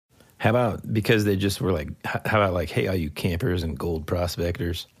How about, because they just were like, how about like, hey, all you campers and gold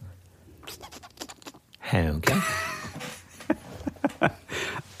prospectors? Okay.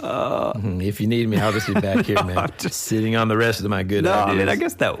 If you need me, I'll just be back here, man. Just sitting on the rest of my good ideas. I mean, I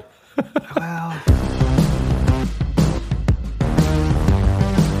guess that... Well...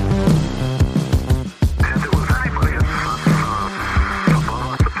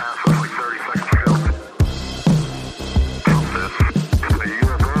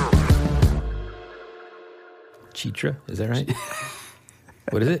 Chitra, is that right?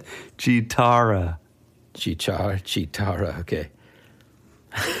 What is it? Chitara. Chitara, okay.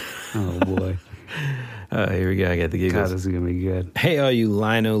 Oh, boy. Here we go, I got the giggles. God, this is going to be good. Hey, all you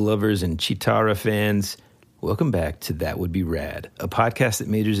Lino lovers and Chitara fans. Welcome back to That Would Be Rad, a podcast that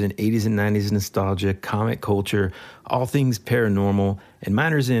majors in 80s and 90s nostalgia, comic culture, all things paranormal, and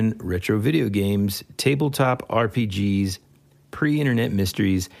minors in retro video games, tabletop RPGs, pre-internet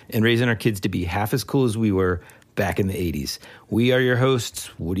mysteries, and raising our kids to be half as cool as we were back in the 80s. We are your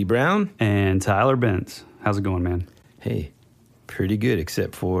hosts, Woody Brown. And Tyler Bentz. How's it going, man? Hey, pretty good,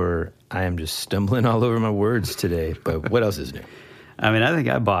 except for I am just stumbling all over my words today. But what else is new? I mean, I think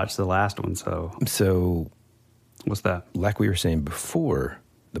I botched the last one, so... So... What's that? Like we were saying before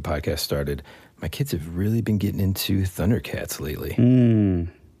the podcast started, my kids have really been getting into Thundercats lately.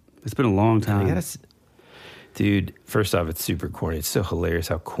 It's been a long time. Dude, first off, it's super corny. It's so hilarious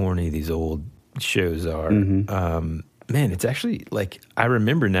how corny these old shows are. Man, it's actually, like, I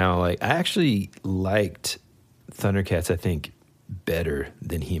remember now, like, I actually liked Thundercats, I think, better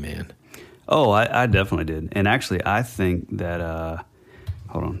than He-Man. Oh, I definitely did. And actually, I think that,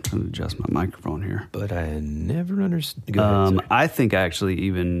 hold on, I'm trying to adjust my microphone here. But I never understood. Go ahead, sorry. I think I actually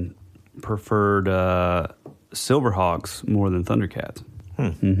even preferred Silverhawks more than Thundercats.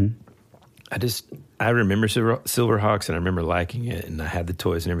 I remember Silverhawks, and I remember liking it, and I had the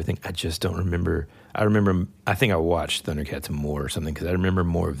toys and everything. I just don't remember. I think I watched Thundercats more or something, because I remember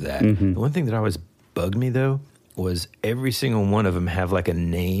more of that. The one thing that always bugged me, though, was every single one of them have like a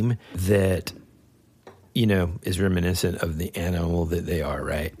name that, you know, is reminiscent of the animal that they are,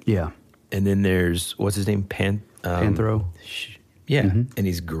 right? Yeah. And then there's, what's his name? Panthro? Yeah, and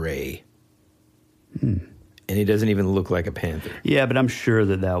he's gray. And he doesn't even look like a panther. Yeah, but I'm sure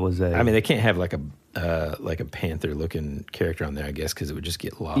that was a... I mean, they can't have like a panther-looking character on there, I guess, because it would just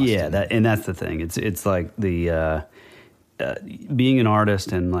get lost. Yeah, and that's the thing. It's like the being an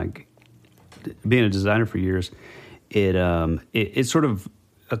artist and like being a designer for years. It sort of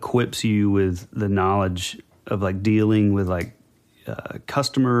equips you with the knowledge of like dealing with like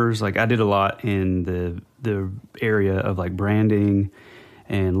customers. Like I did a lot in the area of like branding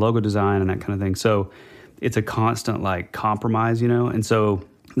and logo design and that kind of thing. So it's a constant like compromise, you know? And so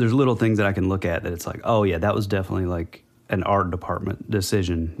there's little things that I can look at that it's like, oh yeah, that was definitely like an art department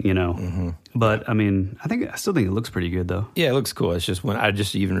decision, you know? But I mean, I still think it looks pretty good though. Yeah, it looks cool. It's just when I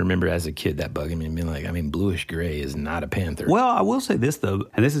just even remember as a kid that bugging me and being like, I mean, bluish gray is not a panther. Well, I will say this though,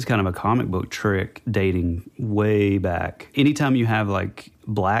 and this is kind of a comic book trick dating way back. Anytime you have like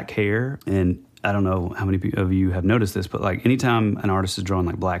black hair, and I don't know how many of you have noticed this, but like anytime an artist is drawing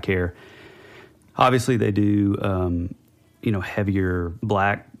like black hair, obviously they do, you know, heavier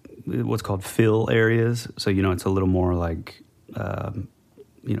black, what's called fill areas. So, you know, it's a little more like,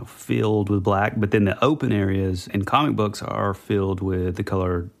 you know, filled with black. But then the open areas in comic books are filled with the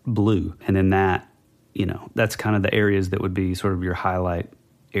color blue. And then that, you know, that's kind of the areas that would be sort of your highlight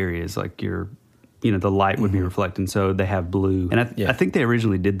areas, like your, you know, the light would be reflecting. So they have blue. And I think they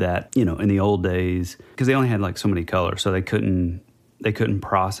originally did that, you know, in the old days because they only had like so many colors. So they couldn't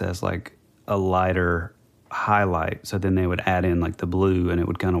process like a lighter highlight, so then they would add in like the blue and it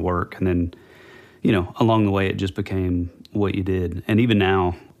would kind of work, and then, you know, along the way it just became what you did. And even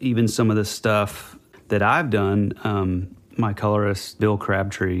now, even some of the stuff that I've done, my colorist Bill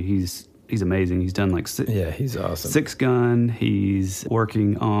Crabtree, he's amazing. He's done like he's awesome. Six Gun. He's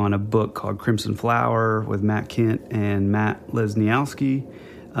working on a book called Crimson Flower with Matt Kent and Matt Lesniewski.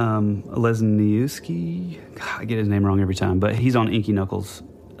 I get his name wrong every time, but he's on Inky Knuckles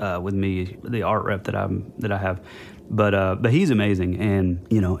with me, the art rep that I have, but he's amazing, and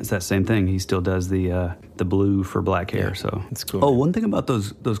you know it's that same thing. He still does the blue for black hair, so it's cool. Oh, one thing about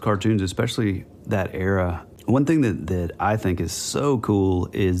those cartoons, especially that era, one thing that I think is so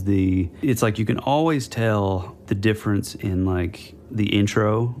cool is it's like you can always tell the difference in like the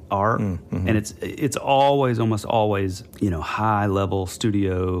intro art, and it's almost always, you know, high level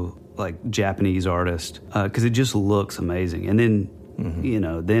studio like Japanese artist, because it just looks amazing, and then. You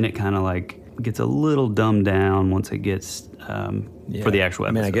know, then it kind of like gets a little dumbed down once it gets for the actual episodes.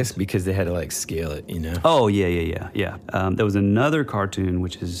 I mean, I guess because they had to like scale it, you know? Oh, yeah. There was another cartoon,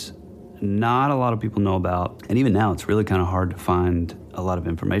 which is not a lot of people know about. And even now, it's really kind of hard to find a lot of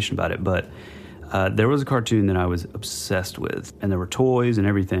information about it. But there was a cartoon that I was obsessed with, and there were toys and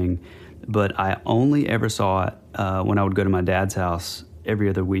everything. But I only ever saw it when I would go to my dad's house every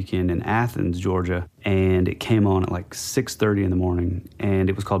other weekend in Athens, Georgia, and it came on at like 6:30 in the morning, and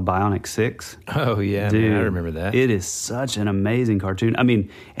it was called Bionic 6. Oh, yeah, dude, man, I remember that. It is such an amazing cartoon. I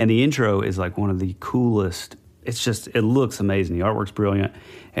mean, and the intro is like one of the coolest. It's just, it looks amazing. The artwork's brilliant,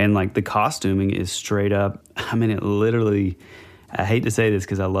 and like the costuming is straight up. I mean, it literally, I hate to say this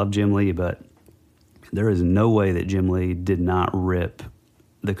because I love Jim Lee, but there is no way that Jim Lee did not rip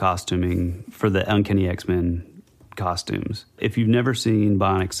the costuming for the Uncanny X-Men costumes. If you've never seen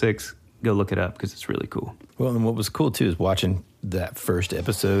Bionic 6, go look it up because it's really cool. Well, and what was cool too is watching that first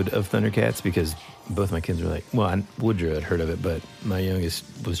episode of Thundercats, because both my kids were like, well, Woodrow had heard of it, but my youngest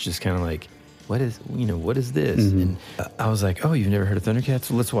was just kind of like, what is this? Mm-hmm. And I was like, oh, you've never heard of Thundercats?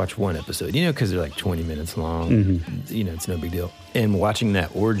 Well, let's watch one episode, because they're like 20 minutes long. Mm-hmm. It's no big deal. And watching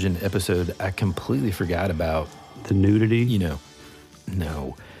that origin episode, I completely forgot about the nudity.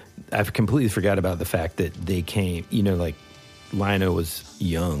 No. I've completely forgot about the fact that they came, like Lino was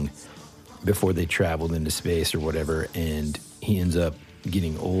young before they traveled into space or whatever, and he ends up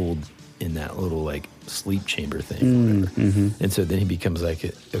getting old in that little like sleep chamber thing or whatever. Mm-hmm. And so then he becomes like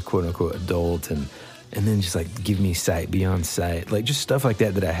a quote unquote adult, and then just like give me sight beyond sight, like just stuff like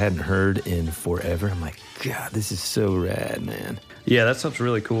that I hadn't heard in forever. I'm like, God, this is so rad, man. Yeah, that stuff's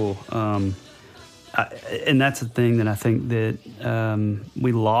really cool. And that's the thing that I think that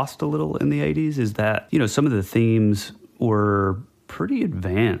we lost a little in the 80s is that, some of the themes were pretty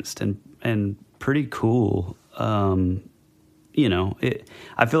advanced and pretty cool. I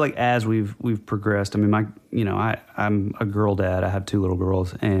feel like as we've progressed, I mean, I'm a girl dad. I have 2 little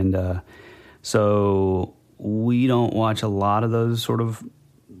girls. And so we don't watch a lot of those sort of,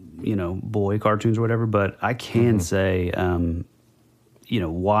 boy cartoons or whatever. But I can say,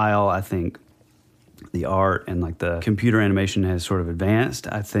 while I think the art and like the computer animation has sort of advanced,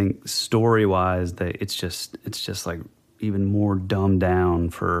 I think story-wise it's just like even more dumbed down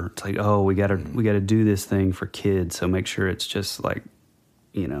for, it's like, oh, we gotta do this thing for kids, so make sure it's just like,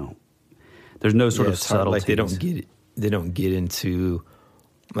 there's no sort of subtlety. Like they don't get into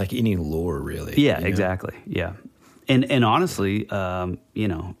like any lore really. Yeah, exactly. Yeah. And honestly, not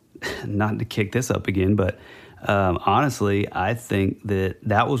to kick this up again, but honestly, I think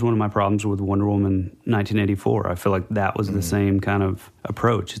that was one of my problems with Wonder Woman 1984. I feel like that was the same kind of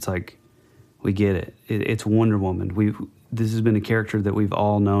approach. It's like, we get it. It's Wonder Woman. This has been a character that we've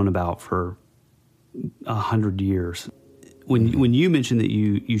all known about for 100 years. When you mentioned that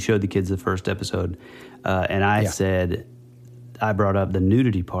you showed the kids the first episode, and I said, I brought up the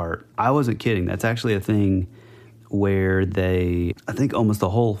nudity part, I wasn't kidding. That's actually a thing where I think almost the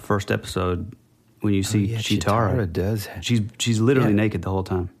whole first episode, when you see Cheetara does. She's literally naked the whole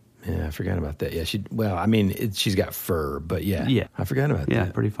time. Yeah, I forgot about that. Yeah, she's got fur, but yeah, I forgot about that.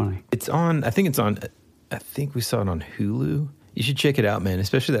 Yeah, pretty funny. It's on. I think we saw it on Hulu. You should check it out, man.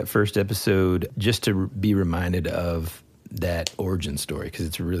 Especially that first episode, just to be reminded of that origin story, because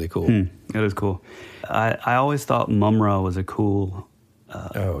it's really cool. That is cool. I always thought Mumra was a cool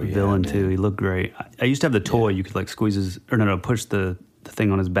villain too. He looked great. I used to have the toy. You could like squeeze push the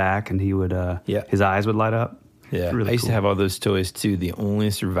thing on his back, and he would his eyes would light up. Yeah, really I used to have all those toys too. The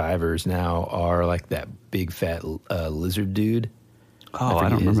only survivors now are like that big fat lizard dude. Oh, I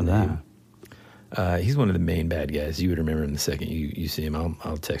don't remember that. He's one of the main bad guys. You would remember him the second you see him.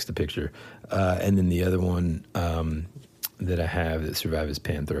 I'll text a picture. And then the other one that I have that survived is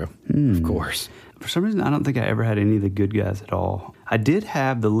Panthro, of course. For some reason, I don't think I ever had any of the good guys at all. I did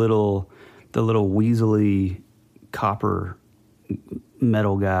have the little weaselly copper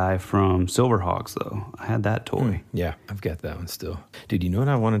metal guy from Silverhawks, though. I had that toy. Yeah, I've got that one still. Dude, you know what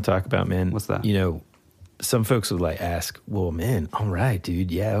I want to talk about, man? What's that? Some folks would like ask, well, man, all right,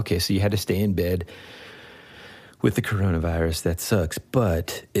 dude. Yeah, okay, so you had to stay in bed with the coronavirus. That sucks.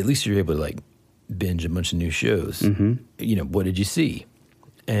 But at least you're able to like binge a bunch of new shows. Mm-hmm. What did you see?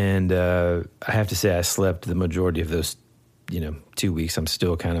 And I have to say I slept the majority of those, 2 weeks. I'm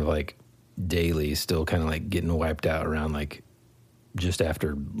still kind of like daily, still kind of like getting wiped out around like just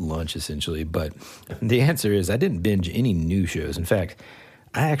after lunch, essentially. But the answer is I didn't binge any new shows. In fact,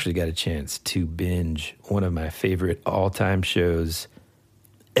 I actually got a chance to binge one of my favorite all-time shows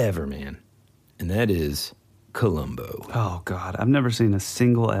ever, man. And that is Columbo. Oh, God. I've never seen a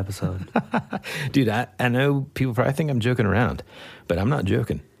single episode. Dude, I know people probably think I'm joking around, but I'm not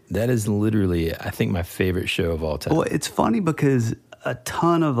joking. That is literally, I think, my favorite show of all time. Well, it's funny because a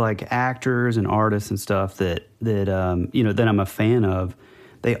ton of like actors and artists and stuff that I'm a fan of,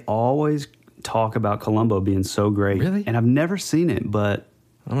 They always talk about Columbo being so great. Really? And I've never seen it, but...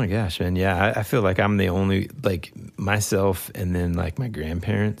 Oh my gosh, man. Yeah, I feel like I'm the only, like, myself and then, like, my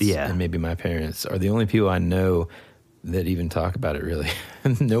grandparents and maybe my parents are the only people I know that even talk about it, really.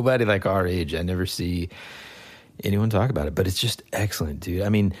 Nobody like our age. I never see anyone talk about it, but it's just excellent, dude. I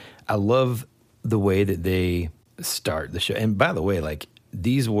mean, I love the way that they start the show. And by the way, like,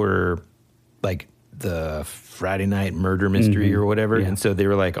 these were, like, the Friday night murder mystery or whatever. Yeah. And so they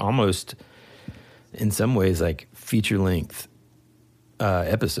were, like, almost, in some ways, like, feature-length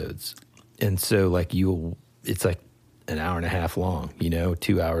episodes. And so, like, it's like an hour and a half long,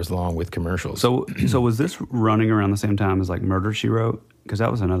 2 hours long with commercials. So was this running around the same time as, like, Murder, She Wrote? Because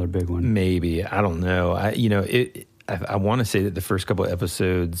that was another big one. Maybe. I don't know. I want to say that the first couple of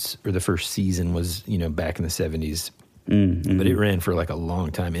episodes, or the first season was, back in the 70s. Mm-hmm. But it ran for, like, a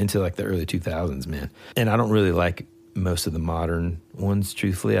long time, into, like, the early 2000s, man. And I don't really like most of the modern ones,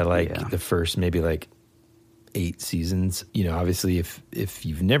 truthfully. I like the first maybe, like, 8 seasons. Obviously, if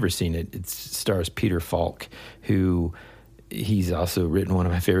you've never seen it, it stars Peter Falk, who he's also written one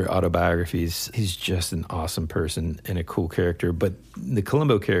of my favorite autobiographies. He's just an awesome person and a cool character. But the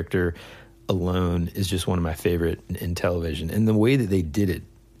Columbo character alone is just one of my favorite in television. And the way that they did it,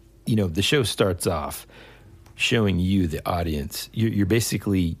 the show starts off showing you, the audience, you're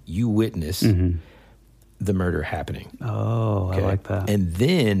basically, you witness the murder happening. Oh, okay? I like that. And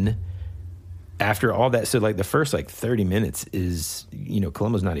then after all that, so like the first like 30 minutes is,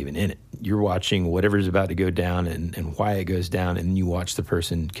 Columbo's not even in it. You're watching whatever's about to go down and why it goes down, and you watch the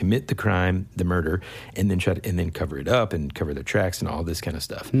person commit the crime, the murder, and then cover it up and cover their tracks and all this kind of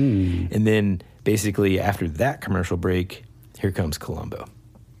stuff. And then basically after that commercial break, here comes Columbo.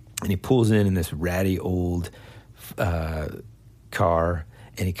 And he pulls in this ratty old car,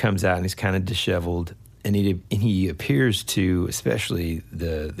 and he comes out and he's kind of disheveled, and he appears to, especially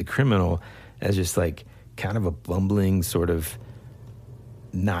the criminal, as just like kind of a bumbling, sort of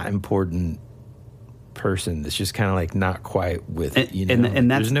not important person that's just kind of like not quite with it,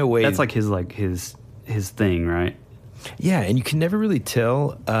 And there's no way. That's like his thing, right? Yeah, and you can never really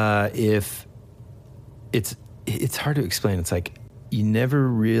tell if it's hard to explain. It's like you never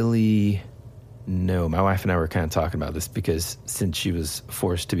really know. My wife and I were kind of talking about this because since she was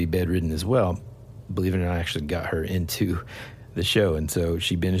forced to be bedridden as well, believe it or not, I actually got her into the show, and so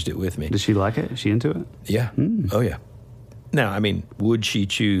she binged it with me. Does she like it? Is she into it? Yeah. Oh, yeah. Now, I mean, would she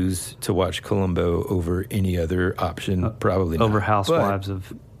choose to watch Columbo over any other option? Probably not. Over Housewives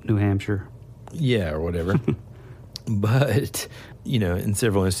of New Hampshire? Yeah, or whatever. But, in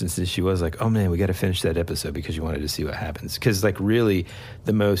several instances, she was like, oh, man, we got to finish that episode because you wanted to see what happens. Because, like, really,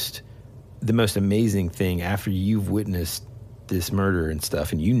 the most amazing thing after you've witnessed this murder and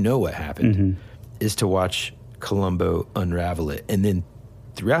stuff and you know what happened is to watch Columbo unravel it. And then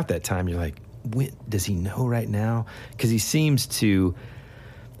throughout that time, you're like, does he know right now? Because he seems to,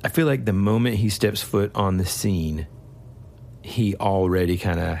 I feel like the moment he steps foot on the scene, he already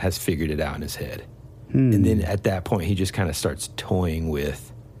kind of has figured it out in his head. And then at that point, he just kind of starts toying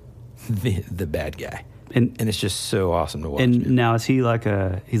with the bad guy. And it's just so awesome to watch. And now he's like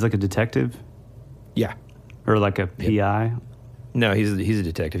a detective? Yeah. Or like a PI? Yep. No, he's a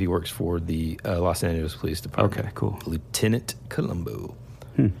detective. He works for the Los Angeles Police Department. Okay, cool. Lieutenant Columbo.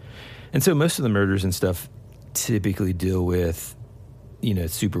 And so most of the murders and stuff typically deal with,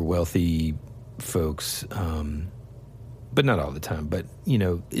 super wealthy folks, but not all the time. But,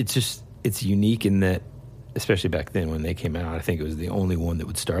 it's unique in that, especially back then when they came out, I think it was the only one that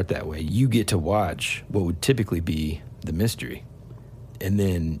would start that way. You get to watch what would typically be the mystery. And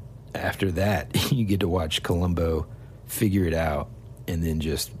then after that, you get to watch Columbo figure it out, and then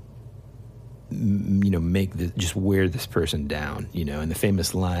just just wear this person down, and the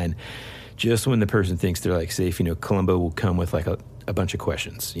famous line, just when the person thinks they're like safe, Columbo will come with like a bunch of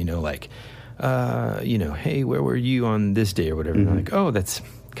questions, like hey, where were you on this day or whatever. And they're like, oh,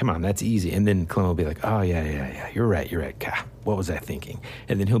 come on, that's easy. And then Columbo will be like, oh yeah, you're right. God, what was I thinking?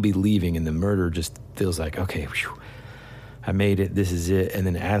 And then he'll be leaving, and the murder just feels like, okay, whew, I made it, this is it. And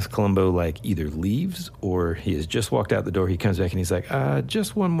then as Columbo like either leaves or he has just walked out the door, he comes back and he's like,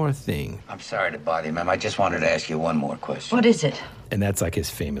 just one more thing. I'm sorry to bother you, ma'am. I just wanted to ask you one more question. What is it? And that's like his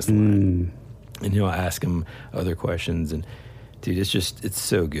famous line. And he'll ask him other questions. And dude, it's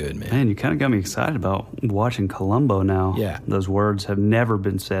so good, man. Man, you kind of got me excited about watching Columbo now. Yeah. Those words have never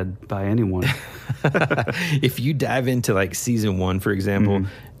been said by anyone. If you dive into like season 1, for example,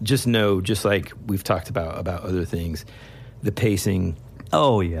 just know, just like we've talked about other things, the pacing,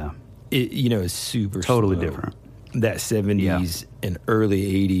 oh yeah, it is super totally slow. different. That 70s and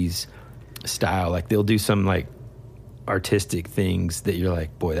early 80s style, like they'll do some like artistic things that you're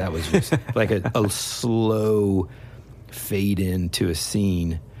like, boy, that was just like a slow fade into a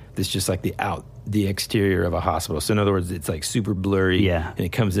scene that's just like the exterior of a hospital. So in other words, it's like super blurry, and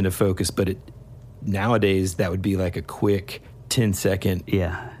it comes into focus. But nowadays that would be like a quick 10-second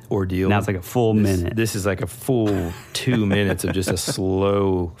ordeal. Now it's like a full minute. This is like a full 2 minutes of just a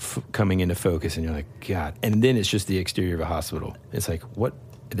slow coming into focus, and you're like, God. And then it's just the exterior of a hospital. It's like, what?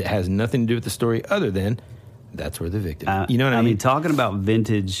 That has nothing to do with the story other than that's where the victim. You know what I mean? Talking about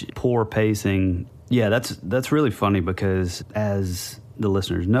vintage poor pacing. Yeah, that's really funny because, as the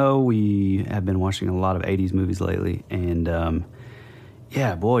listeners know, we have been watching a lot of 80s movies lately, and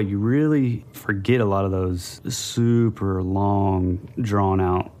yeah, boy, you really forget a lot of those super long, drawn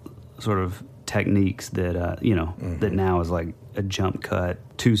out sort of techniques that that now is like a jump cut,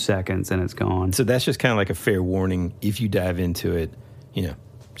 2 seconds and it's gone. So that's just kind of like a fair warning. If you dive into it,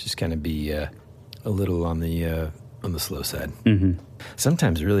 just kind of be a little on the slow side. Mm-hmm.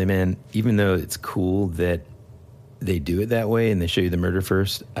 Sometimes, really, man, even though it's cool that they do it that way and they show you the murder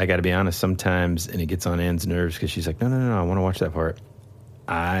first, I got to be honest, sometimes, and it gets on Anne's nerves because she's like, no, I want to watch that part.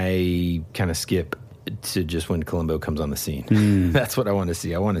 I kind of skip to just when Columbo comes on the scene. That's what I want to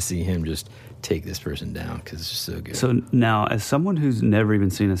see. I want to see him just take this person down because it's just so good. So now, as someone who's never even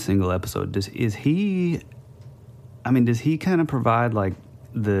seen a single episode, does he kind of provide like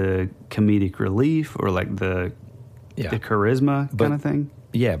the comedic relief or like the charisma kind of thing?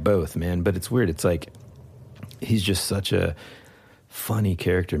 Yeah, both, man. But it's weird. It's like he's just such a funny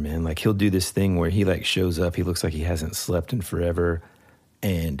character, man. Like he'll do this thing where he like shows up, he looks like he hasn't slept in forever,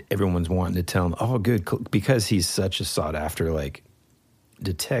 and everyone's wanting to tell him, oh, good, because he's such a sought after like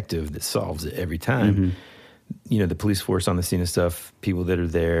detective that solves it every time. Mm-hmm. The police force on the scene and stuff, people that are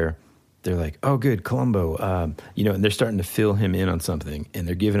there, they're like, oh, good, Columbo, and they're starting to fill him in on something, and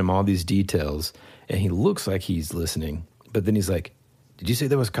they're giving him all these details, and he looks like he's listening, but then he's like, did you say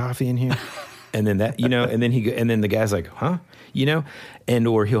there was coffee in here? And then that, and then the guy's like, huh?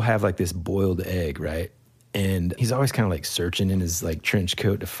 Or he'll have like this boiled egg, right? And he's always kind of like searching in his like trench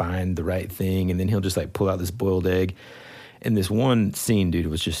coat to find the right thing, and then he'll just like pull out this boiled egg. And this one scene, dude,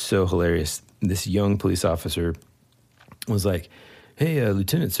 was just so hilarious. This young police officer was like, hey,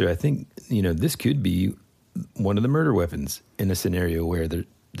 Lieutenant, sir, I think, this could be one of the murder weapons in a scenario where the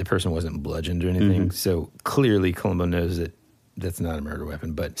person wasn't bludgeoned or anything. Mm-hmm. So clearly Columbo knows that that's not a murder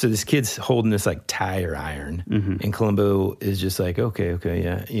weapon. But so this kid's holding this like tire iron, and Columbo is just like, okay,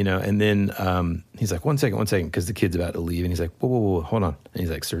 yeah, and then he's like, one second, because the kid's about to leave, and he's like, whoa, hold on. And he's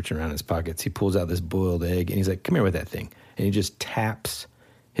like searching around his pockets. He pulls out this boiled egg, and he's like, come here with that thing. And he just taps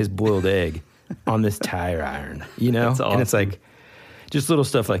his boiled egg on this tire iron, That's awesome. And it's like, just little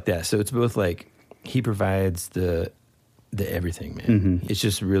stuff like that. So it's both like he provides the everything, man. Mm-hmm. It's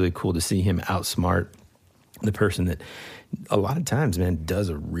just really cool to see him outsmart the person that a lot of times, man, does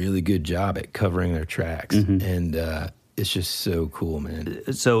a really good job at covering their tracks. Mm-hmm. And it's just so cool,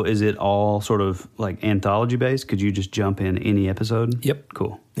 man. So is it all sort of like anthology based? Could you just jump in any episode? Yep.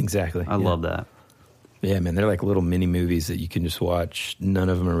 Cool. Exactly. I love that. Yeah, man, they're like little mini movies that you can just watch. None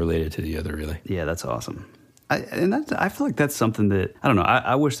of them are related to the other, really. Yeah, that's awesome. I feel like that's something that, I don't know,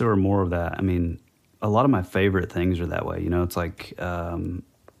 I wish there were more of that. I mean, a lot of my favorite things are that way. It's like,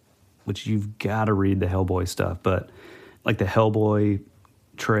 which you've got to read the Hellboy stuff, but like the Hellboy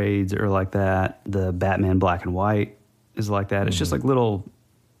trades are like that. The Batman Black and White is like that. It's just like little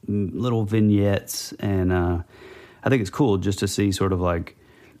vignettes, and I think it's cool just to see sort of like,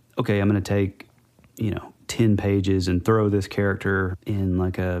 okay, I'm going to take 10 pages and throw this character in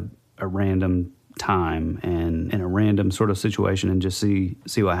like a random time and in a random sort of situation and just see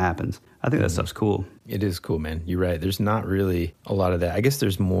what happens. I think that stuff's cool. It is cool, man. You're right. There's not really a lot of that. I guess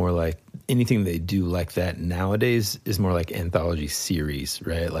there's more like anything they do like that nowadays is more like anthology series,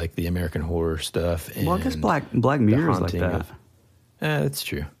 right? Like the American Horror stuff. And well, I guess Black Mirror is like that. That's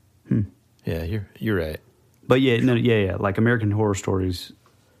true. Yeah, you're right. But yeah. Like American Horror Stories,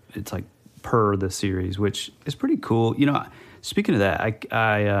 it's like per the series, which is pretty cool. Speaking of that,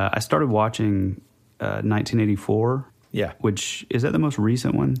 I started watching 1984. Yeah. Which, is that the most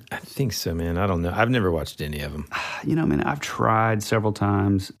recent one? I think so, man. I don't know. I've never watched any of them. Man, I've tried several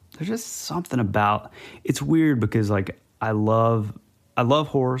times. There's just something about, it's weird because like I love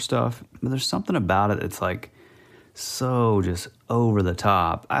horror stuff, but there's something about it that's like so just over the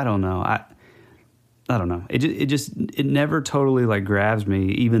top. I don't know. I don't know. It never totally like grabs me,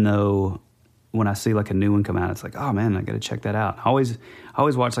 even though when I see like a new one come out, it's like, oh man, I got to check that out. I always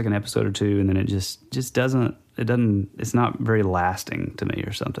watch like an episode or two, and then it just doesn't. It's not very lasting to me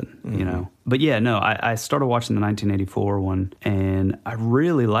or something, you know. But yeah, no, I started watching the 1984 one, and I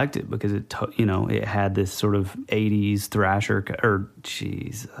really liked it because it had this sort of 80s thrasher or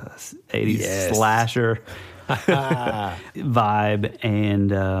 80s slasher vibe, and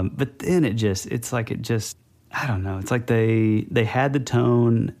but then it's like I don't know. It's like they had the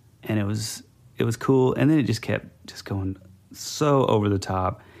tone, and it was cool, and then it just kept going so over the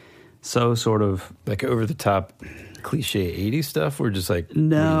top. So sort of like over the top cliche 80s stuff, or just like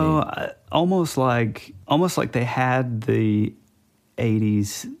almost like they had the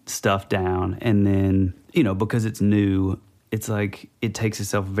 80s stuff down, and then because it's new, it's like it takes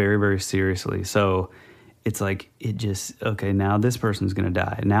itself very, very seriously. So it's like okay, now this person's going to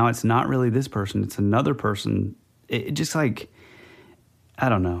die. Now it's not really this person, it's another person. It just like, I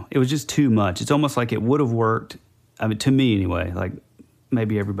don't know. It was just too much. It's almost like it would have worked. I mean, to me anyway, like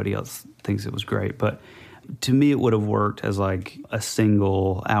maybe everybody else thinks it was great, but to me it would have worked as like a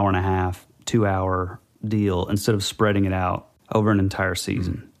single hour and a half, 2 hour deal instead of spreading it out over an entire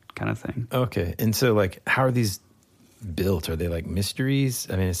season kind of thing. Okay. And so like, how are these built? Are they like mysteries?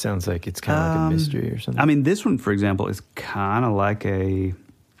 I mean, it sounds like it's kind of like a mystery or something. I mean, this one, for example, is kind of like a,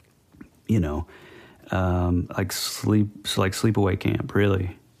 like sleepaway camp,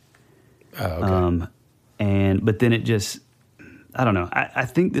 really. Oh, okay. But then it just, I don't know. I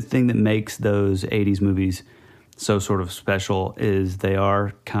think the thing that makes those 80s movies so sort of special is they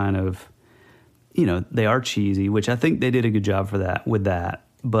are kind of, they are cheesy, which I think they did a good job with that.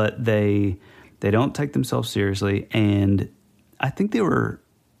 But they don't take themselves seriously, and I think they were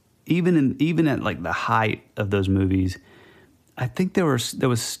even at like the height of those movies, I think there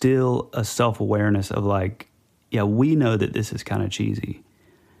was still a self-awareness of like, yeah, we know that this is kind of cheesy,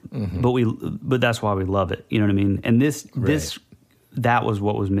 but that's why we love it. You know what I mean? And that was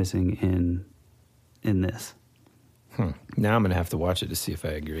what was missing in this. Now I'm going to have to watch it to see if I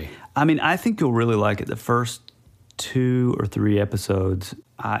agree. I mean, I think you'll really like it. The first 2 or 3 episodes,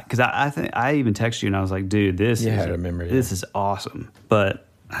 because I think I even texted you and I was like, dude, this is awesome. But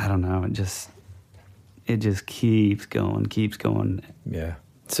I don't know, it just keeps going. Yeah.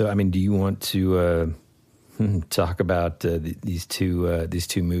 So I mean, do you want to talk about these two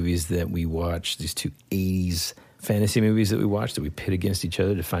movies that we watched, these two 80s fantasy movies that we watched, that we pit against each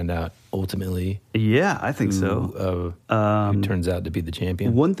other to find out ultimately? Yeah, I think so. Who turns out to be the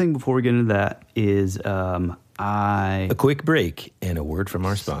champion? One thing before we get into that is a quick break and a word from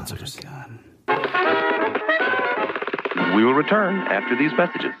our sponsors. We will return after these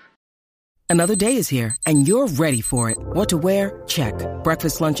messages. Another day is here, and you're ready for it. What to wear? Check.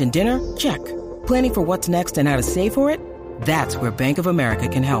 Breakfast, lunch, and dinner? Check. Planning for what's next and how to save for it? That's where Bank of America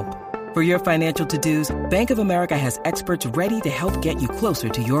can help. For your financial to-dos, Bank of America has experts ready to help get you closer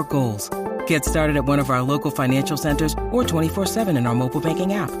to your goals. Get started at one of our local financial centers or 24/7 in our mobile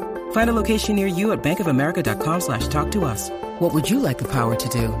banking app. Find a location near you at bankofamerica.com/talktous. What would you like the power to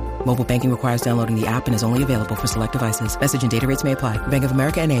do? Mobile banking requires downloading the app and is only available for select devices. Message and data rates may apply. Bank of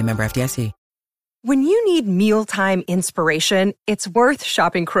America NA, member FDIC. When you need mealtime inspiration, it's worth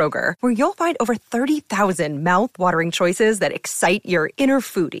shopping Kroger, where you'll find over 30,000 mouth-watering choices that excite your inner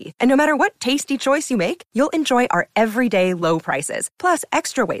foodie. And no matter what tasty choice you make, you'll enjoy our everyday low prices, plus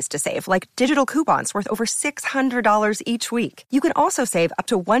extra ways to save, like digital coupons worth over $600 each week. You can also save up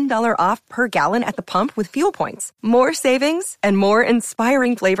to $1 off per gallon at the pump with fuel points. More savings and more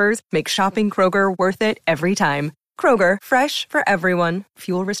inspiring flavors make shopping Kroger worth it every time. Kroger, fresh for everyone.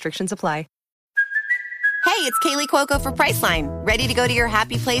 Fuel restrictions apply. Hey, it's Kaylee Cuoco for Priceline. Ready to go to your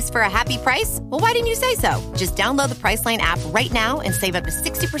happy place for a happy price? Well, why didn't you say so? Just download the Priceline app right now and save up to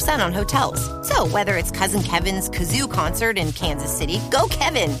 60% on hotels. So whether it's Cousin Kevin's Kazoo Concert in Kansas City, go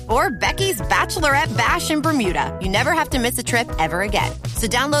Kevin, or Becky's Bachelorette Bash in Bermuda, you never have to miss a trip ever again. So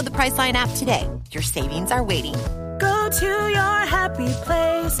download the Priceline app today. Your savings are waiting. Go to your happy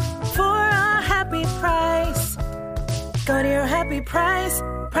place for a happy price. Go to your happy price,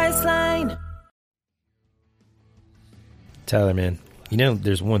 Priceline. Tyler, man,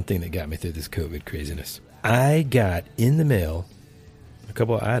 there's one thing that got me through this COVID craziness. I got in the mail a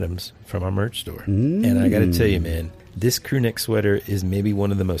couple of items from our merch store. And I got to tell you, man, this crew neck sweater is maybe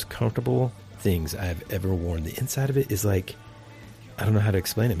one of the most comfortable things I've ever worn. The inside of it is like, I don't know how to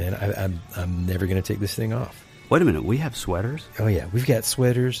explain it, man. I'm never going to take this thing off. Wait a minute, we have sweaters? Oh, yeah. We've got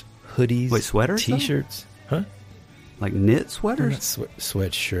sweaters, hoodies. Wait, sweaters? T-shirts. Huh? Like knit sweaters?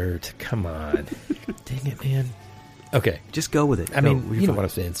 Sweatshirt. Come on. Dang it, man. Okay. Just go with it. I mean, you know what I'm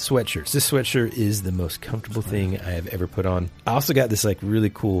saying. Sweatshirts. This sweatshirt is the most comfortable thing I have ever put on. I also got this like really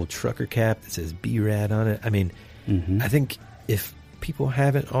cool trucker cap that says B-Rad on it. I mean, I think if people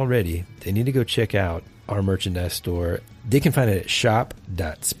haven't already, they need to go check out our merchandise store. They can find it at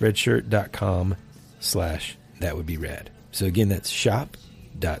shop.spreadshirt.com/thatwouldberad. So again, that's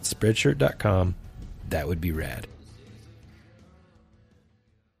shop.spreadshirt.com/thatwouldberad.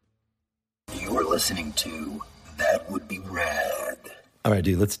 You're listening to That Would Be Rad. All right,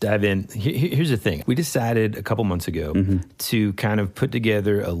 dude, let's dive in. Here's the thing. We decided a couple months ago to kind of put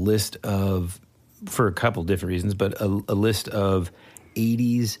together a list of, for a couple different reasons, but a list of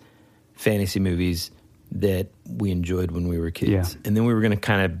 80s fantasy movies that we enjoyed when we were kids. Yeah. And then we were going to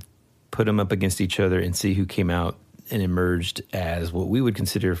kind of put them up against each other and see who came out and emerged as what we would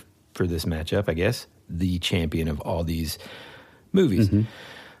consider for this matchup, I guess, the champion of all these movies.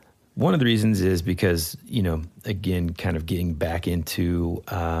 One of the reasons is because, you know, again, kind of getting back into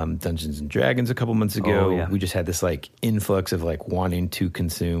Dungeons and Dragons a couple months ago, we just had this like influx of like wanting to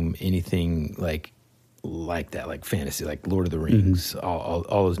consume anything like that, like fantasy, like Lord of the Rings, all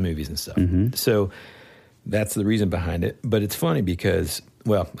those movies and stuff. So that's the reason behind it. But it's funny because,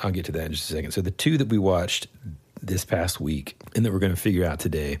 well, I'll get to that in just a second. So the two that we watched this past week and that we're going to figure out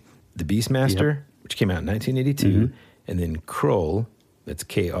today, The Beastmaster, which came out in 1982, and then Krull, that's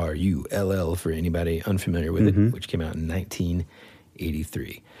Krull for anybody unfamiliar with it, which came out in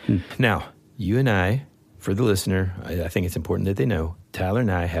 1983. Now, you and I, for the listener, I think it's important that they know, Tyler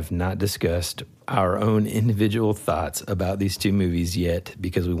and I have not discussed our own individual thoughts about these two movies yet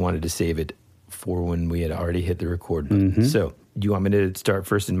because we wanted to save it for when we had already hit the record button. So, do you want me to start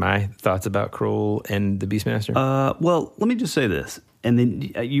first in my thoughts about Krull and The Beastmaster? Well, let me just say this, and then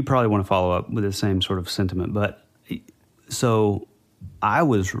you probably want to follow up with the same sort of sentiment. But so I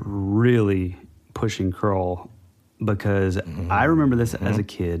was really pushing Krull because I remember this as a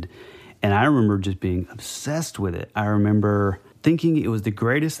kid, and I remember just being obsessed with it. I remember thinking it was the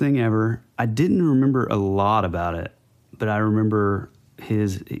greatest thing ever. I didn't remember a lot about it, but I remember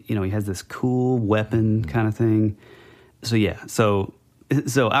his, you know, he has this cool weapon kind of thing. So yeah, so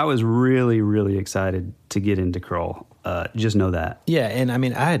I was really, really excited to get into Krull. Just know that. Yeah, and I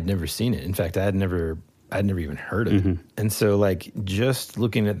mean, I had never seen it. In fact, I'd never even heard of it. And so, like, just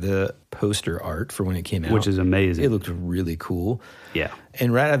looking at the poster art for when it came out, which is amazing, it looked really cool. Yeah.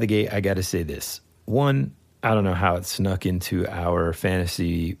 And right out of the gate, I got to say this. One, I don't know how it snuck into our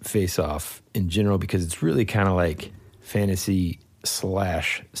fantasy face-off in general because it's really kind of like fantasy /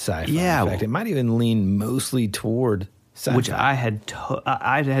 sci-fi. Yeah. In fact, it might even lean mostly toward sci-fi. Which I had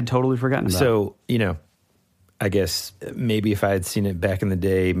totally forgotten about. So, you know, I guess maybe if I had seen it back in the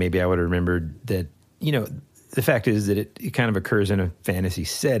day, maybe I would have remembered that, you know, the fact is that it kind of occurs in a fantasy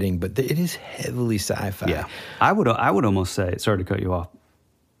setting, but it is heavily sci-fi. Yeah. I would almost say, sorry to cut you off.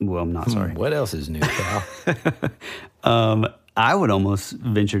 Well, I'm not sorry. What else is new, pal? I would almost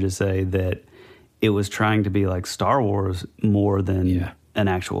venture to say that it was trying to be like Star Wars more than an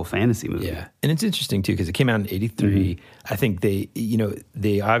actual fantasy movie. Yeah. And it's interesting, too, because it came out in 83. I think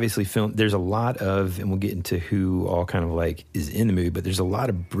they obviously filmed, there's a lot of, and we'll get into who all kind of like is in the movie, but there's a lot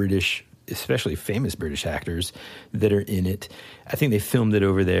of British, especially famous British actors that are in it. I think they filmed it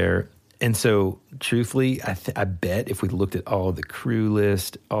over there. And so, truthfully, I bet if we looked at all of the crew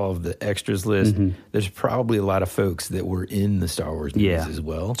list, all of the extras list, there's probably a lot of folks that were in the Star Wars movies as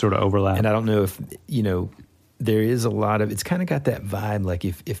well. Sort of overlap. And I don't know if, you know, there is a lot of, it's kind of got that vibe, like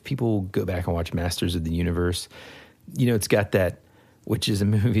if people go back and watch Masters of the Universe, you know, it's got that, which is a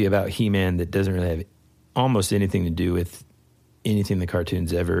movie about He-Man that doesn't really have almost anything to do with anything the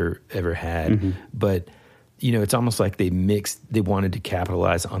cartoons ever had. But, you know, it's almost like they wanted to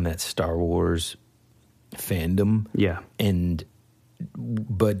capitalize on that Star Wars fandom. Yeah.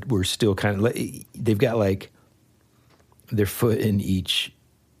 But we're still kind of, they've got like their foot in each,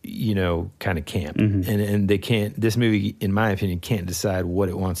 you know, kind of camp. And they can't, this movie, in my opinion, can't decide what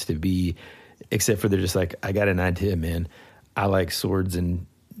it wants to be, except for they're just like, I got an idea, man. I like swords and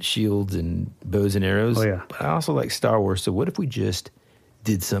shields and bows and arrows. Oh, yeah. But I also like Star Wars. So what if we just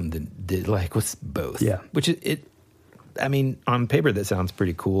did something that did like with both? Yeah. Which I mean, on paper that sounds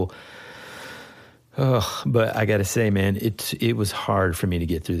pretty cool. Oh, but I got to say, man, it was hard for me to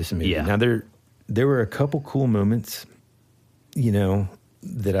get through this movie. Yeah. Now there were a couple cool moments, you know,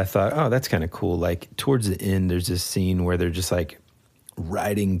 that I thought, oh, that's kind of cool. Like towards the end, there's this scene where they're just like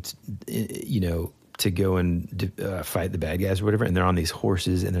riding, you know, to go and fight the bad guys or whatever, and they're on these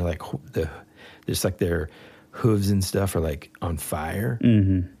horses, and they're like just like their hooves and stuff are like on fire,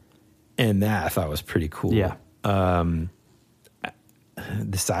 and that I thought was pretty cool. Yeah.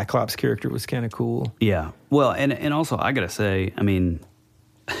 the Cyclops character was kind of cool. Yeah. Well, and also I gotta say, I mean,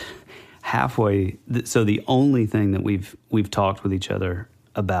 halfway. So the only thing that we've talked with each other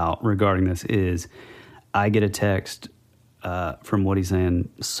about regarding this is I get a text from Woody saying,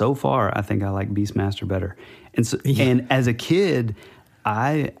 so far I think I like Beastmaster better. And so, and as a kid,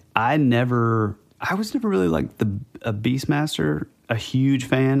 I was never really like a Beastmaster, a huge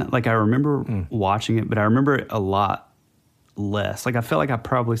fan. Like I remember watching it, but I remember it a lot less. Like I felt like I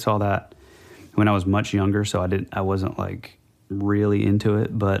probably saw that when I was much younger, so I wasn't like really into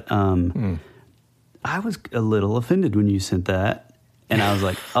it. But I was a little offended when you sent that, and I was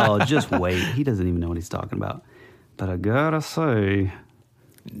like, oh, just wait. He doesn't even know what he's talking about. But I gotta say,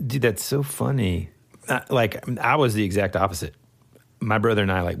 dude, that's so funny. I was the exact opposite. My brother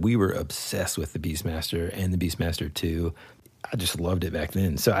and I, we were obsessed with the Beastmaster and the Beastmaster 2. I just loved it back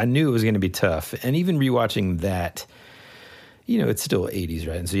then. So I knew it was going to be tough. And even rewatching that, it's still 80s,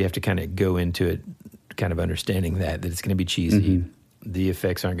 right? And so you have to kind of go into it kind of understanding that it's going to be cheesy. Mm-hmm. The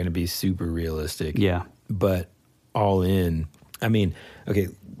effects aren't going to be super realistic. Yeah. But all in, I mean, okay,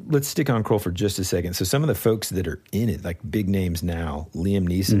 let's stick on Kroll for just a second. So some of the folks that are in it, like big names now, Liam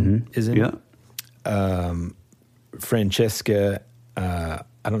Neeson is in it. Francesca, I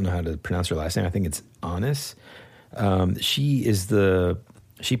don't know how to pronounce her last name. I think it's Honest.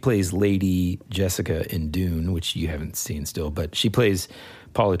 She plays Lady Jessica in Dune, which you haven't seen still, but she plays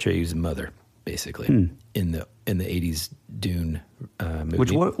Paul Atreides' mother, basically, in the 80s Dune movie.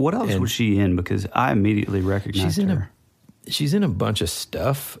 Which what else was she in? Because I immediately recognized her. She's in a bunch of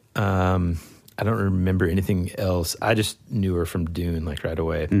stuff. I don't remember anything else. I just knew her from Dune, right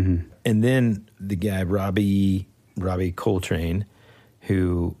away. Mm-hmm. And then the guy, Robbie Coltrane,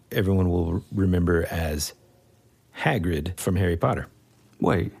 who everyone will remember as Hagrid from Harry Potter.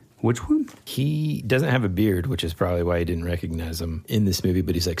 Wait, which one? He doesn't have a beard, which is probably why you didn't recognize him in this movie,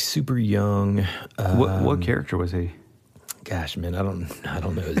 but he's super young. What character was he? Gosh, man, I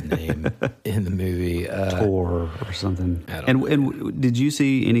don't know his name in the movie. Tor or something. And did you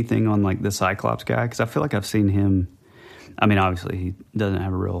see anything on the Cyclops guy? Because I feel like I've seen him. I mean, obviously he doesn't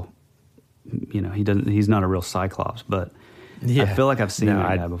have a real, he's not a real Cyclops, but I feel like I've seen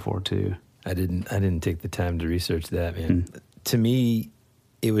that guy before too. I didn't take the time to research that, man. To me,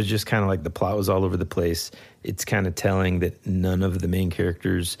 it was just kind of the plot was all over the place. It's kind of telling that none of the main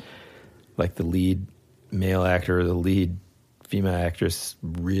characters, like the lead male actor or the lead female actress,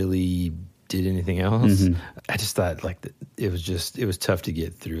 really did anything else. Mm-hmm. I just thought it was tough to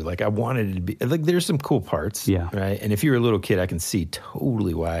get through. I wanted it to be there's some cool parts, right? And if you're a little kid, I can see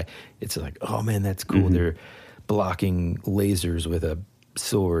totally why it's oh man, that's cool. Mm-hmm. They're blocking lasers with a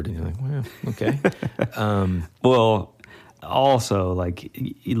sword, and you're like, well, okay. Well, also like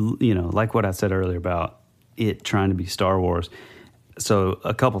what I said earlier about it trying to be Star Wars. So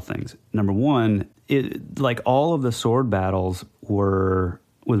a couple things. Number one, all of the sword battles were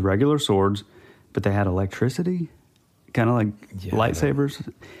with regular swords, but they had electricity, kind of lightsabers.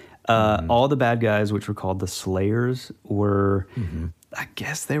 All the bad guys, which were called the Slayers, were, I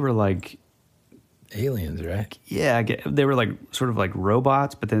guess they were aliens, right? Yeah, they were sort of like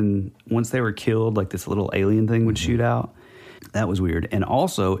robots, but then once they were killed, this little alien thing would shoot out. That was weird. And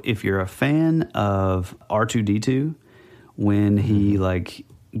also, if you're a fan of R2-D2, when he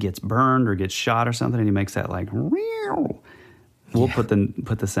gets burned or gets shot or something, and he makes that we'll put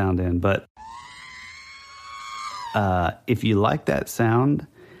the sound in. But if you like that sound,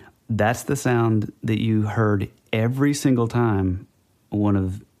 that's the sound that you heard every single time one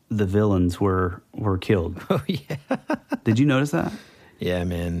of the villains were killed. Oh yeah. Did you notice that? Yeah,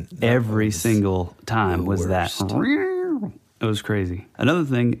 man. Every single time was that. It was crazy. Another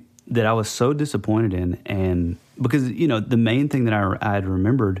thing that I was so disappointed in, and because the main thing that I had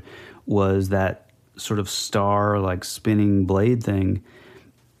remembered was that sort of star spinning blade thing,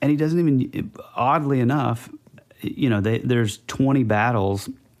 and he doesn't even. Oddly enough, there's 20 battles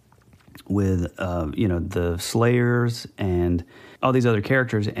with the Slayers and all these other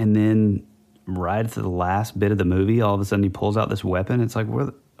characters, and then right at the last bit of the movie, all of a sudden he pulls out this weapon. It's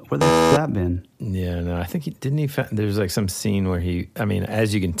where the f*** that been? Yeah, no, I think there's some scene where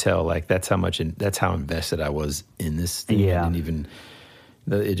as you can tell, that's how invested I was in this thing. Yeah. And even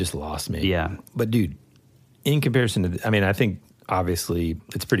it just lost me. Yeah. But dude, in comparison to, I think obviously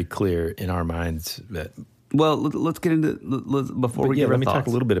it's pretty clear in our minds that. Well, let's get into before we get. Let me talk a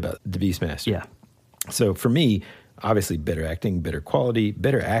little bit about the Beastmaster. Yeah. So for me, obviously better acting, better quality,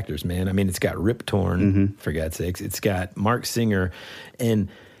 better actors, man. It's got Rip Torn, for God's sakes. It's got Mark Singer, and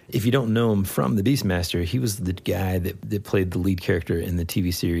if you don't know him from the Beastmaster, he was the guy that played the lead character in the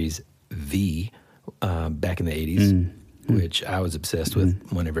TV series V back in the 80s. which I was obsessed with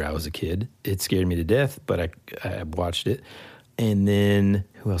whenever I was a kid. It scared me to death, but I watched it. And then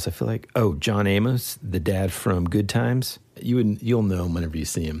who else? I feel like John Amos, the dad from Good Times. You'll know him whenever you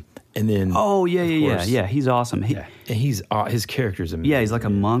see him. And then yeah, he's awesome. And his character's amazing. Yeah, he's like a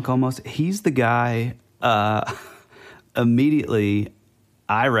monk almost. He's the guy. Immediately,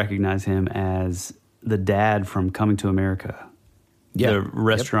 I recognize him as the dad from Coming to America. Yeah, the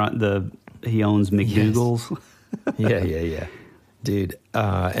restaurant. He owns McDougal's. Yes. Yeah. Dude,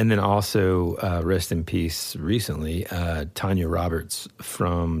 and then also, rest in peace recently, Tanya Roberts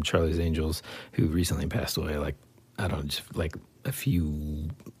from Charlie's Angels, who recently passed away, just like a few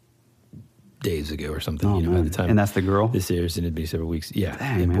days ago or something. Oh, at the time. And that's the girl? This airs, and it'd be several weeks. Yeah.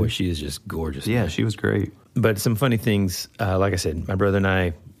 Dang, and man. boy, she is just gorgeous. Yeah, man. she was great. But some funny things, like I said, my brother and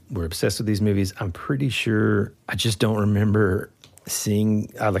I were obsessed with these movies. I'm pretty sure, I just don't remember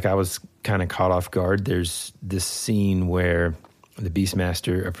seeing, I was kind of caught off guard. There's this scene where the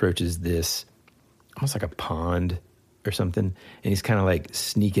Beastmaster approaches this almost like a pond or something, and he's kind of like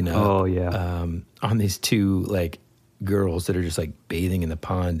sneaking up on these two like girls that are just like bathing in the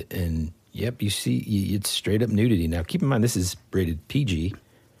pond, and you see it's straight up nudity. Now keep in mind this is rated PG,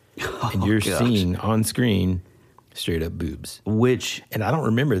 and you're seeing on screen straight up boobs, and I don't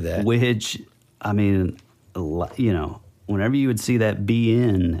remember that. Which, I mean, whenever you would see that be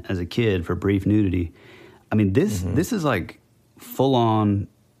in as a kid for brief nudity, I mean this is like full on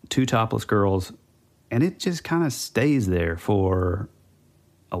two topless girls, and it just kind of stays there for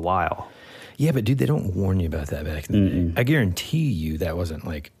a while. Yeah, but dude, they don't warn you about that back in the day. I guarantee you that wasn't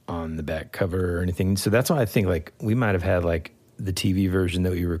like on the back cover or anything. So that's why I think like we might have had like the TV version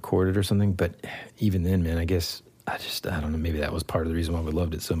that we recorded or something. But even then, man, I guess I don't know. Maybe that was part of the reason why we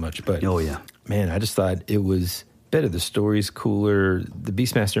loved it so much. But man, I just thought it was better. The story's cooler. The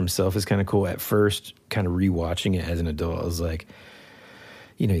Beastmaster himself is kind of cool. At first, kind of rewatching it as an adult, I was like,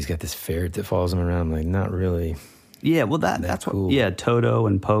 he's got this ferret that follows him around. I'm like, not really. Yeah, well, that's cool. what. Yeah, Toto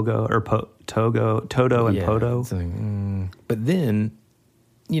and Pogo, or Toto and Poto. Like, but then,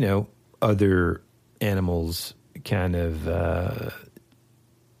 other animals kind of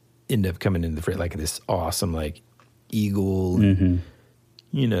end up coming into the fray, like this awesome, like eagle, and,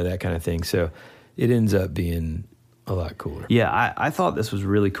 that kind of thing. So it ends up being a lot cooler. Yeah, I thought this was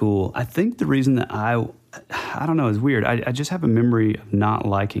really cool. I think the reason that I don't know, it's weird. I just have a memory of not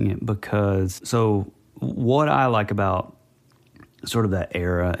liking it because, so what I like about sort of that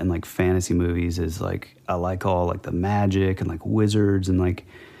era and like fantasy movies is like, I like all like the magic and like wizards and like,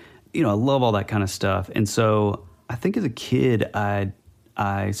 I love all that kind of stuff. And so I think as a kid, I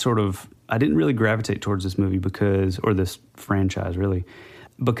didn't really gravitate towards this movie or this franchise really,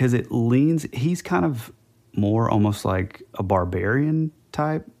 because he's kind of more almost like a barbarian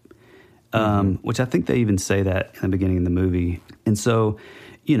type, which I think they even say that in the beginning of the movie. And so,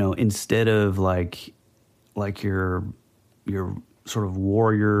 instead of like your sort of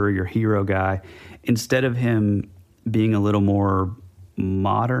warrior, your hero guy, instead of him being a little more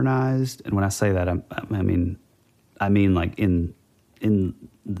modernized, and when I say that, I mean like in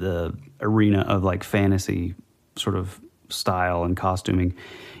the arena of like fantasy sort of style and costuming,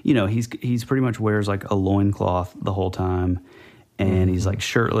 he's pretty much wears like a loincloth the whole time, and he's like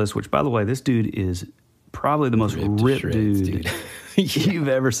shirtless, which by the way, this dude is probably the most ripped dude you've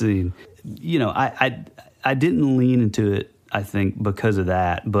ever seen. I didn't lean into it, I think, because of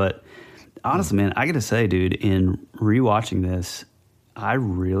that. But honestly, man, I got to say, dude, in rewatching this, I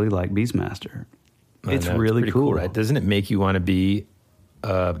really like Beastmaster. It's really cool, right? Doesn't it make you want to be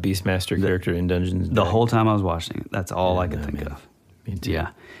a Beastmaster character in Dungeons? The whole time I was watching it, that's all I could think of. Me too.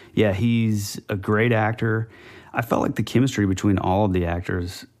 Yeah, he's a great actor. I felt like the chemistry between all of the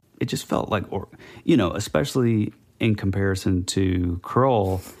actors, it just felt like, especially in comparison to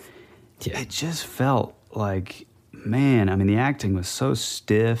Kroll, it just felt like, man, I mean, the acting was so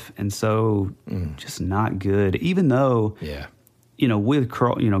stiff and so just not good. Even though, with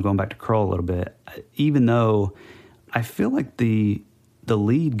Kroll, going back to Kroll a little bit, even though I feel like the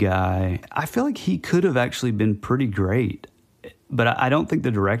lead guy, I feel like he could have actually been pretty great. But I don't think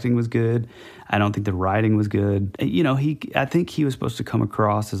the directing was good. I don't think the writing was good. I think he was supposed to come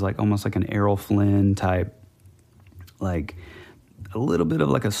across as like almost like an Errol Flynn type, like a little bit of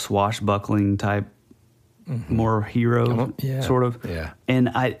like a swashbuckling type, more hero sort of. Yeah. And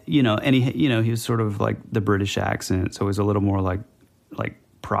he was sort of like the British accent, so it was a little more like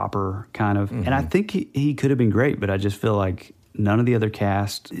proper kind of. And I think he could have been great, but I just feel like none of the other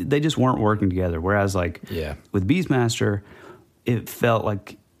cast, they just weren't working together. Whereas like with Beastmaster, it felt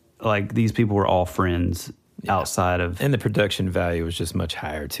like these people were all friends outside of... And the production value was just much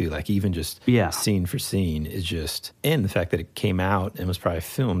higher, too. Like, even just scene for scene is just... And the fact that it came out and was probably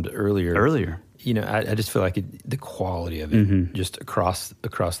filmed earlier. You know, I just feel like the quality of it just across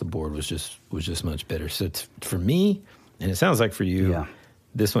the board was just much better. So for me, and it sounds like for you,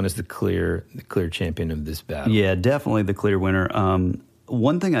 this one is the clear champion of this battle. Yeah, definitely the clear winner.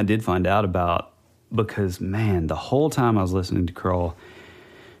 One thing I did find out about, because, man, the whole time I was listening to Krull,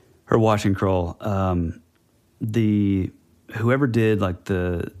 or watching Krull, whoever did like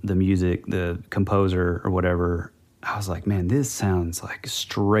the music, the composer or whatever, I was like, man, this sounds like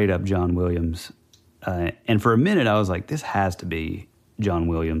straight up John Williams. And for a minute, I was like, this has to be John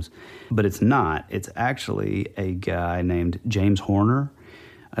Williams. But it's not. It's actually a guy named James Horner.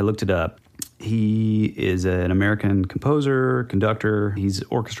 I looked it up. He is an American composer, conductor. He's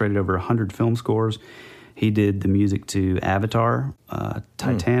orchestrated over 100 film scores. He did the music to Avatar,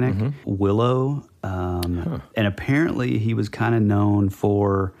 Titanic, Willow. And apparently he was kind of known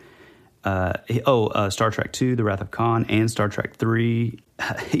for... Star Trek II, The Wrath of Khan, and Star Trek III.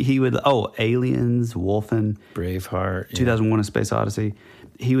 He would Aliens, Wolfen, Braveheart, 2001: A Space Odyssey.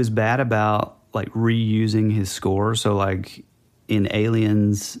 He was bad about like reusing his score. So like in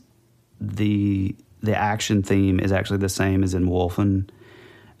Aliens, the action theme is actually the same as in Wolfen.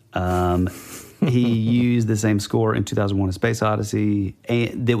 He used the same score in 2001: A Space Odyssey,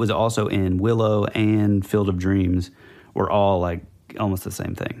 and that was also in Willow and Field of Dreams. Were all like almost the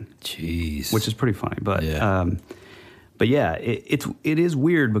same thing. Jeez. Which is pretty funny. But it is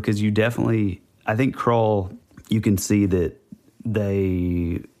weird because you definitely, I think Krull, you can see that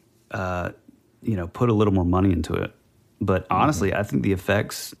they, put a little more money into it. But honestly, I think the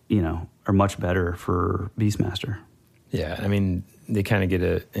effects, are much better for Beastmaster. Yeah, I mean, they kind of get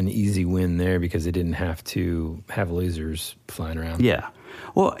an easy win there because they didn't have to have lasers flying around. Yeah.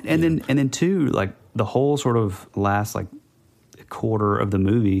 Well, and then too, like the whole sort of last like quarter of the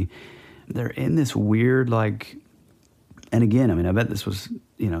movie, they're in this weird like, and again, I mean, I bet this was,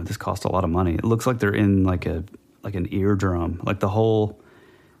 this cost a lot of money. It looks like they're in like an eardrum, like the whole,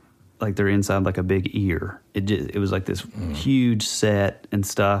 like they're inside like a big ear. It was like this huge set and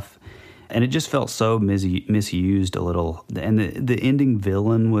stuff, and it just felt so misused a little. And the ending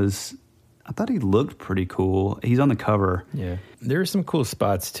villain was, I thought he looked pretty cool. He's on the cover. Yeah, there were some cool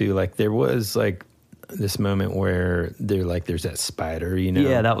spots too. Like there was like this moment where there's that spider,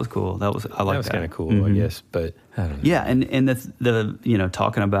 Yeah, that was cool. I like that. That was kind of cool, I guess. But I don't know. Yeah, and the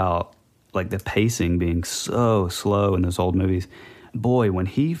talking about like the pacing being so slow in those old movies. Boy, when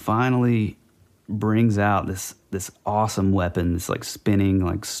he finally brings out this awesome weapon, this like spinning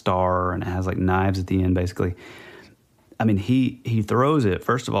like star, and it has like knives at the end, basically. I mean, he throws it.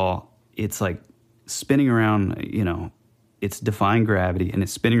 First of all, it's like spinning around, it's defying gravity, and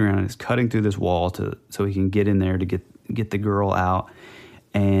it's spinning around, and it's cutting through this wall so he can get in there to get the girl out.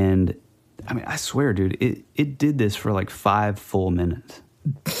 And I mean, I swear, dude, it did this for like 5 full minutes,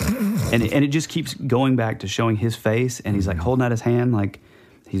 and it just keeps going back to showing his face, and he's like holding out his hand, like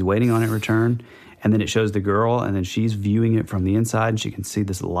he's waiting on it to return, and then it shows the girl, and then she's viewing it from the inside, and she can see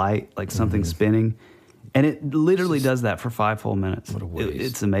this light, like something spinning, and it literally does that for 5 full minutes. What a waste!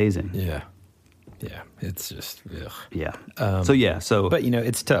 It's amazing. Yeah. Yeah, it's just, ugh. Yeah. But,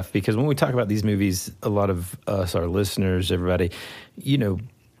 it's tough because when we talk about these movies, a lot of us, our listeners, everybody,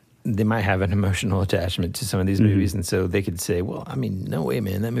 they might have an emotional attachment to some of these movies. And so they could say, well, I mean, no way,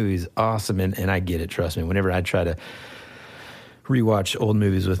 man, that movie is awesome. And I get it, trust me. Whenever I try to rewatch old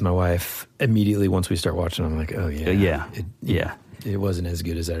movies with my wife, immediately once we start watching, I'm like, oh, yeah. It wasn't as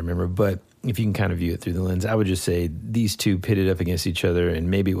good as I remember. But if you can kind of view it through the lens, I would just say these two pitted up against each other, and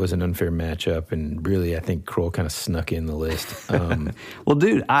maybe it was an unfair matchup. And really, I think Krull kind of snuck in the list. Well,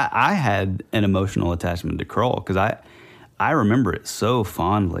 dude, I had an emotional attachment to Krull because I remember it so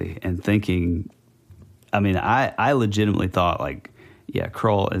fondly and thinking, I mean, I legitimately thought like, yeah,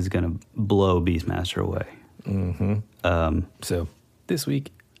 Krull is going to blow Beastmaster away. So this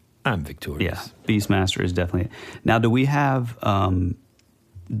week, I'm victorious. Yeah, Beastmaster is definitely it. Now, do we have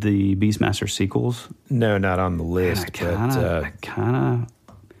the Beastmaster sequels? No, not on the list. I kind of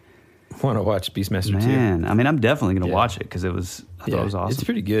want to watch Beastmaster 2. Man, I mean, I'm definitely going to watch it because I thought it was awesome. It's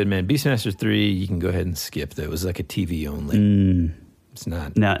pretty good, man. Beastmaster 3, you can go ahead and skip, though. It was like a TV only. It's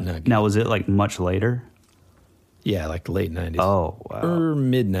not good. Now, was it like much later? Yeah, like late 90s. Oh, wow. Or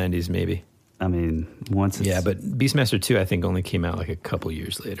mid-90s, maybe. I mean, once it's... Yeah, but Beastmaster 2, I think, only came out like a couple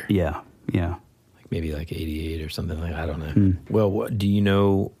years later. Yeah. Like maybe like 88 or something like that. I don't know. Well, what, do you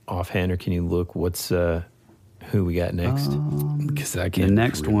know offhand, or can you look what's who we got next? Because I can't The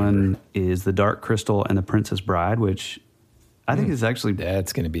next remember. one is The Dark Crystal and The Princess Bride, which I think it's actually.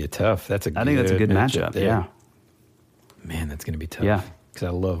 That's going to be That's a. I think that's a good matchup. There. Yeah. Man, that's going to be tough. Yeah. Because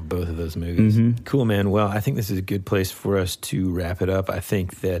I love both of those movies. Cool, man. Well, I think this is a good place for us to wrap it up. I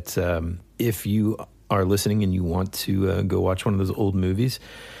think that if you are listening and you want to go watch one of those old movies,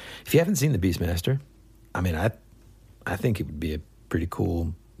 if you haven't seen The Beastmaster, I mean, I think it would be a pretty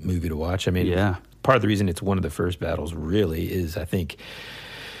cool movie to watch. I mean, part of the reason it's one of the first battles really is I think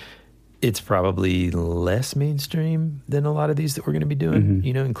it's probably less mainstream than a lot of these that we're going to be doing,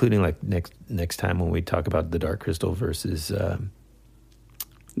 you know, including like next time when we talk about The Dark Crystal versus...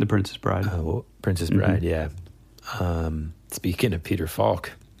 The Princess Bride. Princess Bride, yeah. Speaking of Peter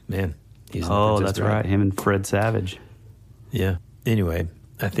Falk, man, he's in The Princess that's Bride. right. Him and Fred Savage. Yeah. Anyway,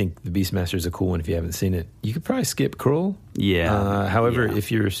 I think The Beastmaster is a cool one if you haven't seen it. You could probably skip Kroll. Yeah. However,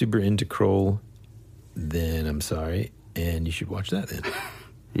 if you're super into Kroll, then I'm sorry, and you should watch that then.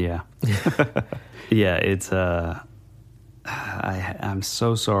 Yeah. Yeah, it's... I'm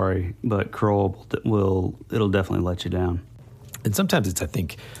so sorry, but Kroll it'll definitely let you down. And sometimes it's, I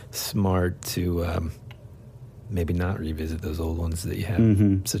think, smart to maybe not revisit those old ones that you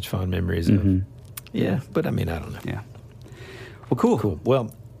have such fond memories of. Yeah, but I mean, I don't know. Yeah. Well, cool.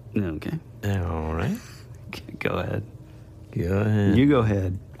 Well, okay. All right. Go ahead. Go ahead. You go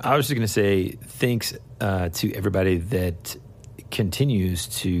ahead. I was just going to say thanks to everybody that continues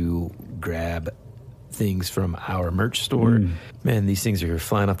to grab things from our merch store. Man, these things are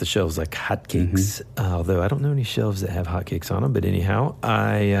flying off the shelves like hotcakes. Although I don't know any shelves that have hotcakes on them, but anyhow,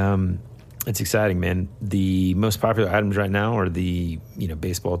 it's exciting, man. The most popular items right now are the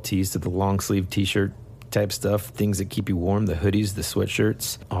baseball tees to the long sleeve t-shirt type stuff, things that keep you warm, the hoodies, the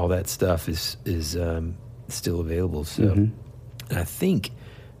sweatshirts, all that stuff is still available. So, and I think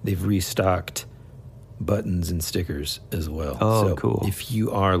they've restocked buttons and stickers as well. So cool. If you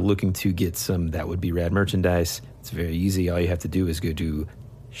are looking to get some That Would Be Rad merchandise, it's very easy. All you have to do is go to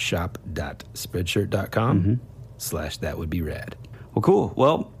shop.spreadshirt.com/thatwouldberad. Well, cool.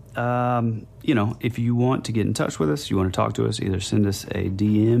 Well, if you want to get in touch with us, you want to talk to us, either send us a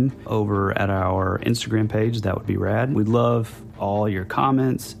DM over at our Instagram page, That Would Be Rad. We'd love all your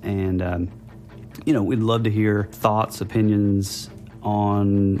comments, and, we'd love to hear thoughts, opinions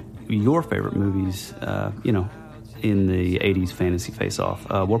on your favorite movies, in the 80s fantasy face-off.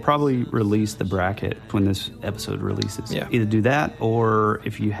 We'll probably release the bracket when this episode releases. Yeah. Either do that, or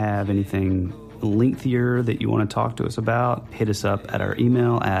if you have anything lengthier that you want to talk to us about, hit us up at our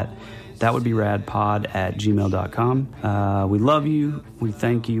email at thatwouldberadpod@gmail.com. We love you. We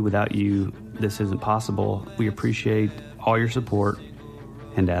thank you. Without you, this isn't possible. We appreciate all your support.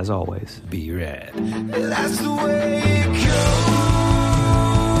 And as always, be rad. That's the way it goes.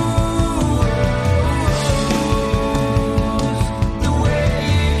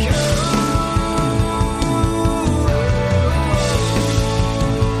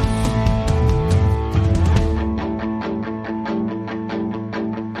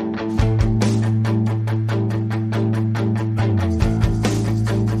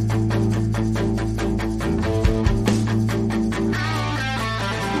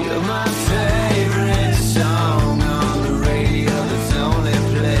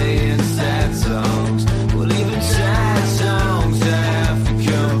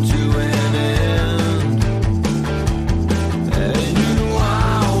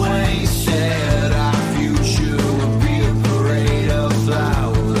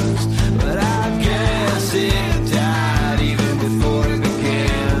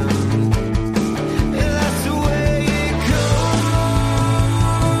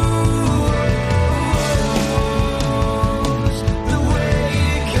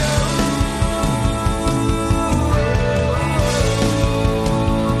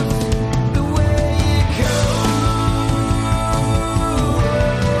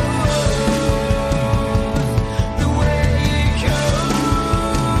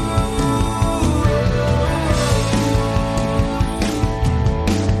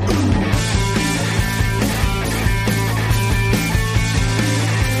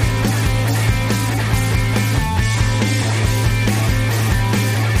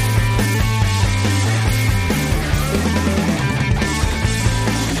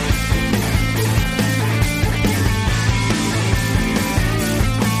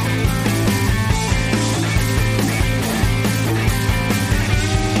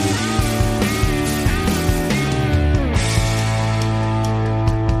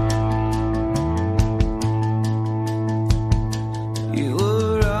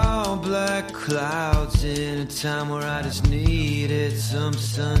 Clouds in a time where I just needed some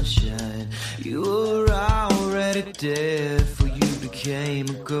sunshine. You were already dead before you became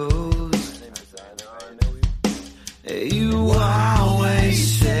a ghost. You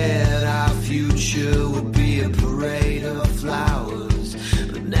always